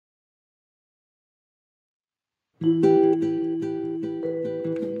Volcanoes.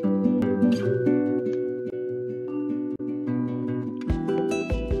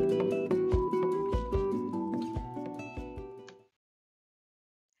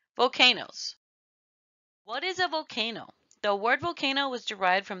 What is a volcano? The word volcano was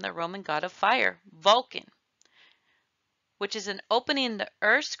derived from the Roman god of fire, Vulcan, which is an opening in the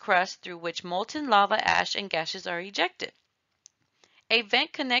Earth's crust through which molten lava, ash, and gases are ejected. A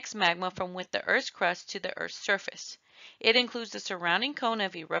vent connects magma from with the Earth's crust to the Earth's surface. It includes the surrounding cone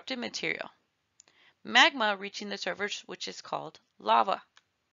of erupted material. Magma reaching the surface, which is called lava.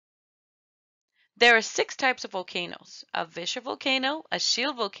 There are 6 types of volcanoes: a fissure volcano, a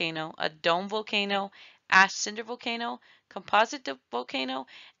shield volcano, a dome volcano, ash cinder volcano, composite volcano,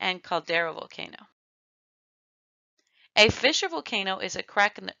 and caldera volcano. A fissure volcano is a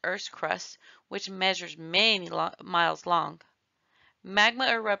crack in the Earth's crust which measures many miles long. Magma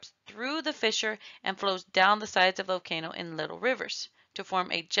erupts through the fissure and flows down the sides of the volcano in little rivers to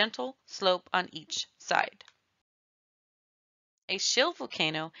form a gentle slope on each side. A shield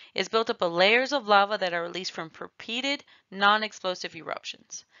volcano is built up of layers of lava that are released from repeated non-explosive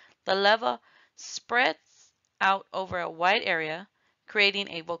eruptions. The lava spreads out over a wide area, creating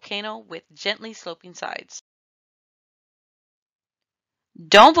a volcano with gently sloping sides.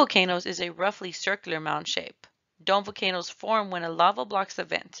 Dome volcanoes is a roughly circular mound shape. Dome volcanoes form when a lava blocks the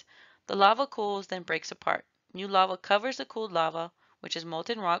vent. The lava cools, then breaks apart. New lava covers the cooled lava, which is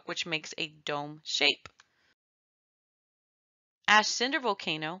molten rock, which makes a dome shape. Ash cinder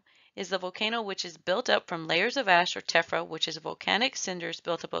volcano is the volcano which is built up from layers of ash or tephra, which is volcanic cinders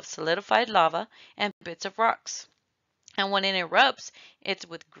built up of solidified lava and bits of rocks. And when it erupts, it's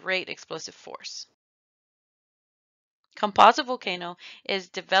with great explosive force. Composite volcano is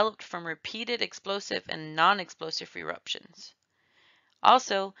developed from repeated explosive and non-explosive eruptions.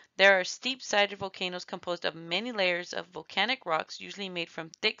 Also, there are steep-sided volcanoes composed of many layers of volcanic rocks, usually made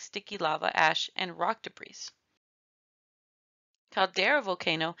from thick, sticky lava, ash, and rock debris. Caldera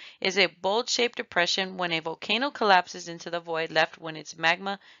volcano is a bulge-shaped depression when a volcano collapses into the void left when its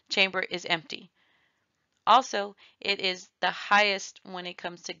magma chamber is empty. Also, it is the highest when it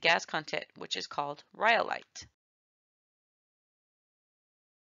comes to gas content, which is called rhyolite.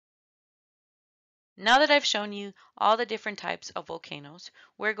 Now that I've shown you all the different types of volcanoes,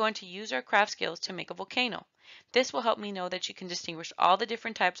 we're going to use our craft skills to make a volcano. This will help me know that you can distinguish all the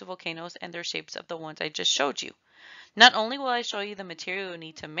different types of volcanoes and their shapes of the ones I just showed you. Not only will I show you the material you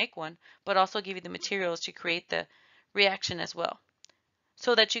need to make one, but also give you the materials to create the reaction as well,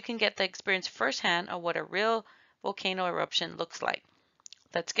 so that you can get the experience firsthand of what a real volcano eruption looks like.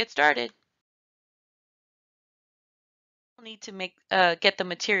 Let's get started. You'll need to get the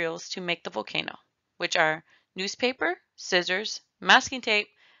materials to make the volcano, which are newspaper, scissors, masking tape,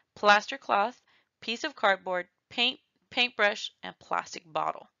 plaster cloth, piece of cardboard, paint, paintbrush, and plastic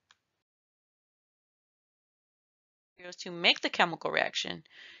bottle. To make the chemical reaction,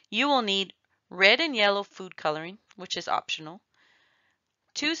 you will need red and yellow food coloring, which is optional,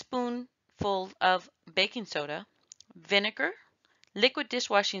 2 spoonfuls of baking soda, vinegar, liquid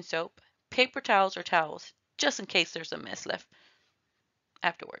dishwashing soap, paper towels or towels, just in case there's a mess left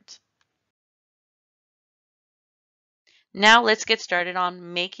afterwards. Now let's get started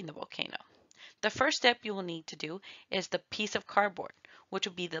on making the volcano. The first step you will need to do is the piece of cardboard, which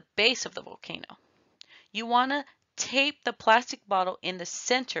will be the base of the volcano. You want to tape the plastic bottle in the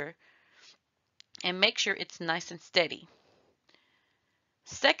center and make sure it's nice and steady.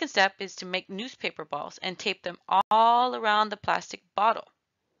 Second step is to make newspaper balls and tape them all around the plastic bottle,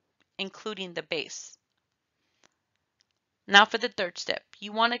 including the base. Now for the third step,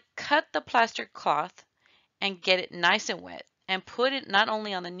 you want to cut the plaster cloth and get it nice and wet and put it not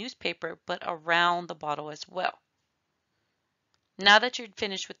only on the newspaper but around the bottle as well. Now that you're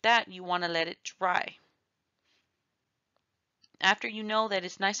finished with that, you want to let it dry. After you know that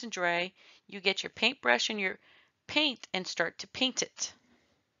it's nice and dry, you get your paintbrush and your paint and start to paint it.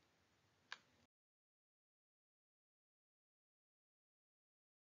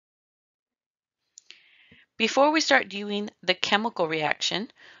 Before we start doing the chemical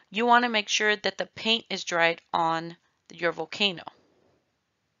reaction, you want to make sure that the paint is dried on your volcano.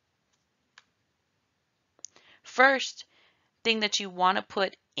 First thing that you want to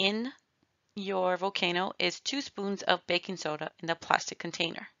put in your volcano is 2 spoons of baking soda in the plastic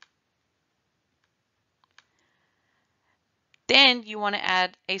container. Then you want to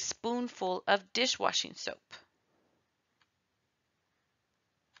add a spoonful of dishwashing soap.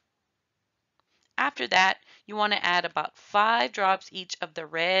 After that, you want to add about 5 drops each of the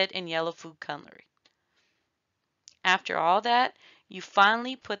red and yellow food coloring. After all that, You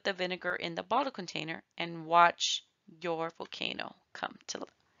finally put the vinegar in the bottle container and watch your volcano come to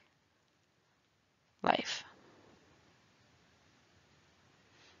life.